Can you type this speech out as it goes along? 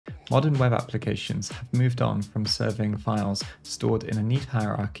Modern web applications have moved on from serving files stored in a neat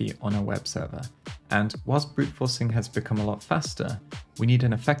hierarchy on a web server. And whilst brute forcing has become a lot faster, we need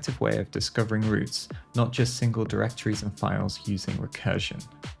an effective way of discovering roots, not just single directories and files using recursion.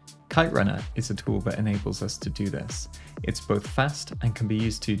 Kiterunner is a tool that enables us to do this. It's both fast and can be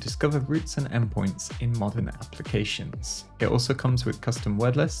used to discover roots and endpoints in modern applications. It also comes with custom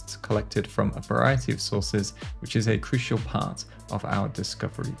word lists collected from a variety of sources, which is a crucial part of our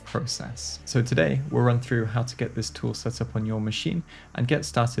discovery process. So today we'll run through how to get this tool set up on your machine and get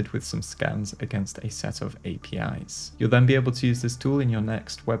started with some scans against a set of APIs. You'll then be able to use this tool in your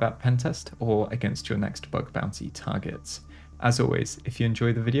next web app pen test or against your next bug bounty targets. As always, if you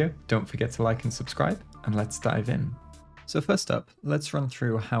enjoy the video, don't forget to like and subscribe, and let's dive in. So first up, let's run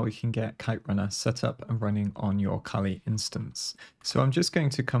through how we can get Kiterunner set up and running on your Kali instance. So I'm just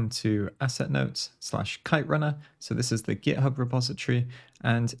going to come to asset notes/Kiterunner. So this is the GitHub repository.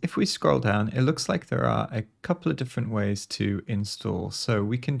 And if we scroll down, it looks like there are a couple of different ways to install. So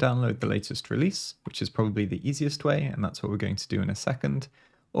we can download the latest release, which is probably the easiest way, and that's what we're going to do in a second.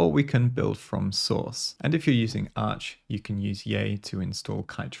 Or we can build from source. And if you're using Arch, you can use Yay to install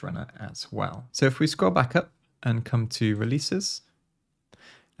Kiterunner as well. So if we scroll back up and come to releases,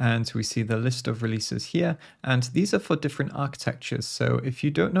 and we see the list of releases here, and these are for different architectures. So if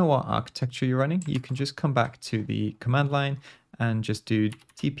you don't know what architecture you're running, you can just come back to the command line and just do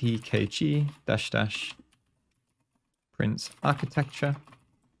tpkg --print architecture.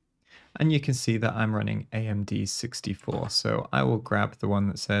 And you can see that I'm running AMD 64. So I will grab the one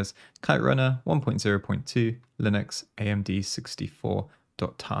that says Kiterunner 1.0.2 Linux AMD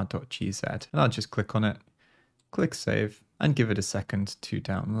 64.tar.gz. And I'll just click on it, click save, and give it a second to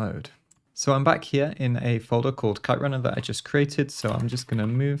download. So I'm back here in a folder called Kiterunner that I just created. So I'm just going to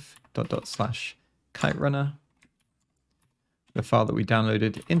move //Kiterunner, the file that we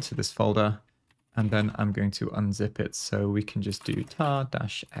downloaded, into this folder. And then I'm going to unzip it. So we can just do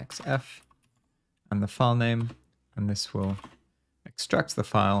tar-xf and the file name, and this will extract the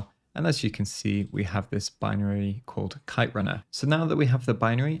file. And as you can see, we have this binary called Kiterunner. So now that we have the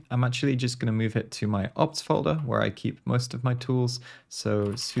binary, I'm actually just going to move it to my opt folder where I keep most of my tools. So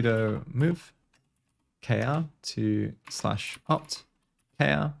sudo move kr to /opt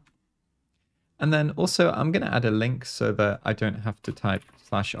kr. And then also I'm going to add a link so that I don't have to type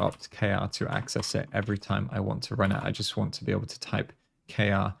 /opt kr to access it every time I want to run it. I just want to be able to type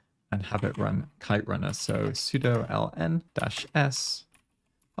kr and have it run Kiterunner. So sudo ln-s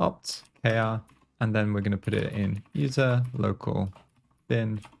opt kr, and then we're going to put it in user local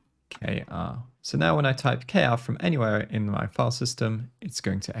bin kr. So now when I type kr from anywhere in my file system, it's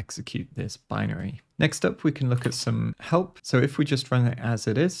going to execute this binary. Next up, we can look at some help. So if we just run it as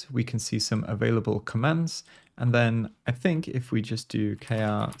it is, we can see some available commands. And then I think if we just do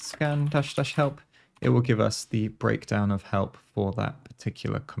kr scan --help, it will give us the breakdown of help for that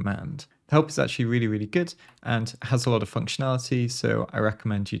particular command. Help is actually really, really good and has a lot of functionality, so I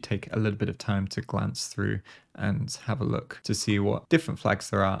recommend you take a little bit of time to glance through and have a look to see what different flags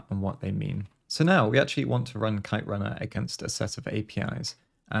there are and what they mean. So now we actually want to run Kiterunner against a set of APIs.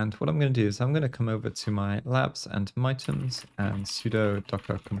 And what I'm going to do is I'm going to come over to my labs and mytems and sudo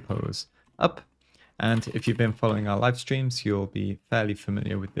docker compose up. And if you've been following our live streams, you'll be fairly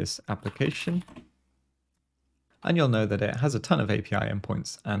familiar with this application. And you'll know that it has a ton of API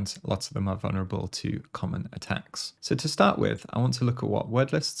endpoints and lots of them are vulnerable to common attacks. So to start with, I want to look at what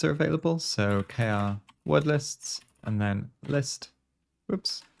word lists are available. So kr word lists and then list, word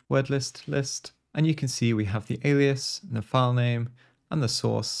list. And you can see we have the alias, the file name, and the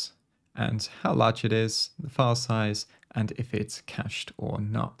source, and how large it is, the file size, and if it's cached or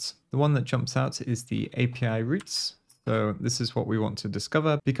not. The one that jumps out is the API roots. So this is what we want to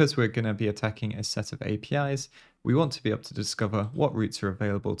discover. Because we're going to be attacking a set of APIs, we want to be able to discover what roots are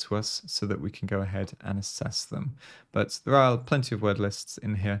available to us so that we can go ahead and assess them. But there are plenty of word lists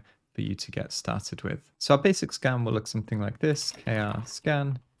in here for you to get started with. So our basic scan will look something like this: kr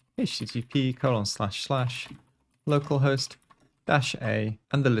scan http:// localhost-a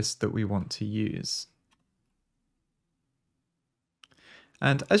and the list that we want to use.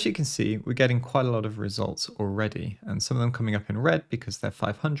 And as you can see, we're getting quite a lot of results already, and some of them coming up in red because they're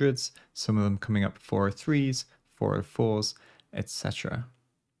 500s, some of them coming up 403s, 404s, etc.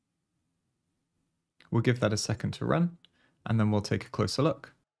 We'll give that a second to run, and then we'll take a closer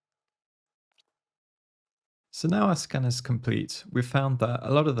look. So now our scan is complete. We've found that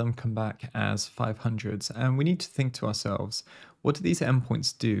a lot of them come back as 500s, and we need to think to ourselves, what do these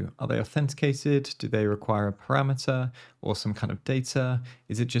endpoints do? Are they authenticated? Do they require a parameter or some kind of data?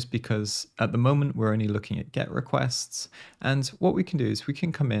 Is it just because at the moment we're only looking at GET requests? And what we can do is we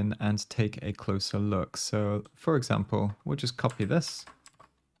can come in and take a closer look. So for example, we'll just copy this,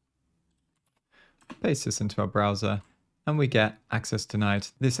 paste this into our browser, and we get access denied.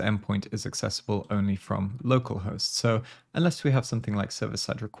 This endpoint is accessible only from localhost. So unless we have something like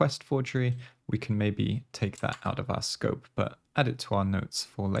server-side request forgery, we can maybe take that out of our scope, but add it to our notes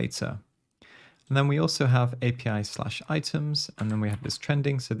for later. And then we also have API/items, and then we have this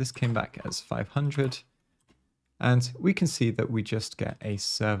trending. So this came back as 500. And we can see that we just get a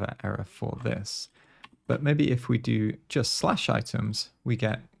server error for this. But maybe if we do just /items, we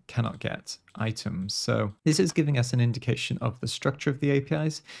cannot get items. So this is giving us an indication of the structure of the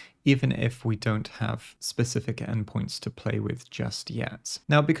APIs, even if we don't have specific endpoints to play with just yet.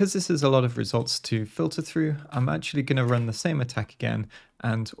 Now, because this is a lot of results to filter through, I'm actually going to run the same attack again.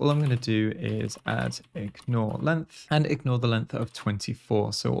 And all I'm going to do is add ignore length and ignore the length of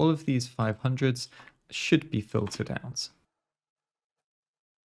 24. So all of these 500s should be filtered out.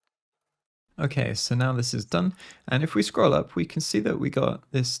 Okay, so now this is done. And if we scroll up, we can see that we got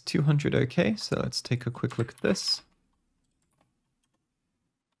this 200 okay. So let's take a quick look at this.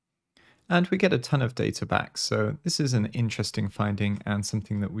 And we get a ton of data back. So this is an interesting finding and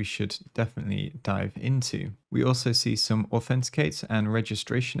something that we should definitely dive into. We also see some authenticate and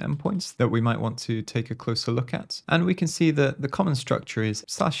registration endpoints that we might want to take a closer look at. And we can see that the common structure is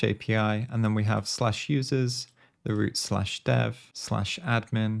 /API, and then we have /users, the root /dev,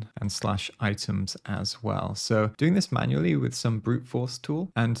 /admin, and /items as well. So doing this manually with some brute force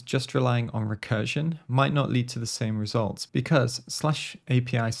tool and just relying on recursion might not lead to the same results, because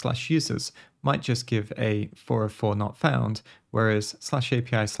 /API/users might just give a 404 not found, whereas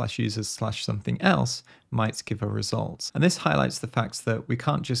 /API/users/ something else might give a result. And this highlights the fact that we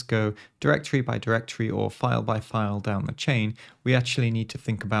can't just go directory by directory or file by file down the chain. We actually need to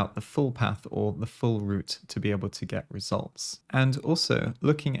think about the full path or the full route to be able to get results. And also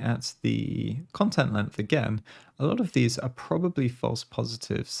looking at the content length again, a lot of these are probably false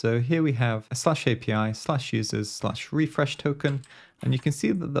positives. So here we have a /API/users/refresh token, and you can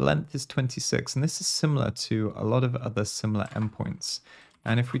see that the length is 26, and this is similar to a lot of other similar endpoints.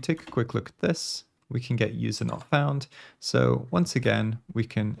 And if we take a quick look at this, we can get user not found. So once again, we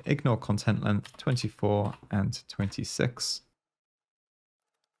can ignore content length 24 and 26.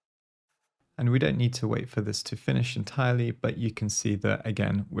 And we don't need to wait for this to finish entirely, but you can see that,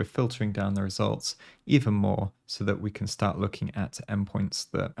 again, we're filtering down the results even more so that we can start looking at endpoints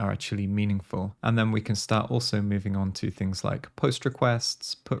that are actually meaningful. And then we can start also moving on to things like post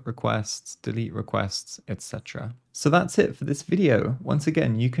requests, put requests, delete requests, etc. So that's it for this video. Once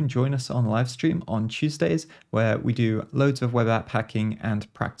again, you can join us on live stream on Tuesdays, where we do loads of web app hacking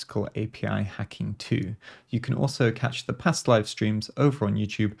and practical API hacking too. You can also catch the past live streams over on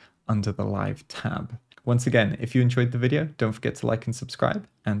YouTube under the live tab. Once again, if you enjoyed the video, don't forget to like and subscribe,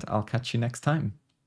 and I'll catch you next time.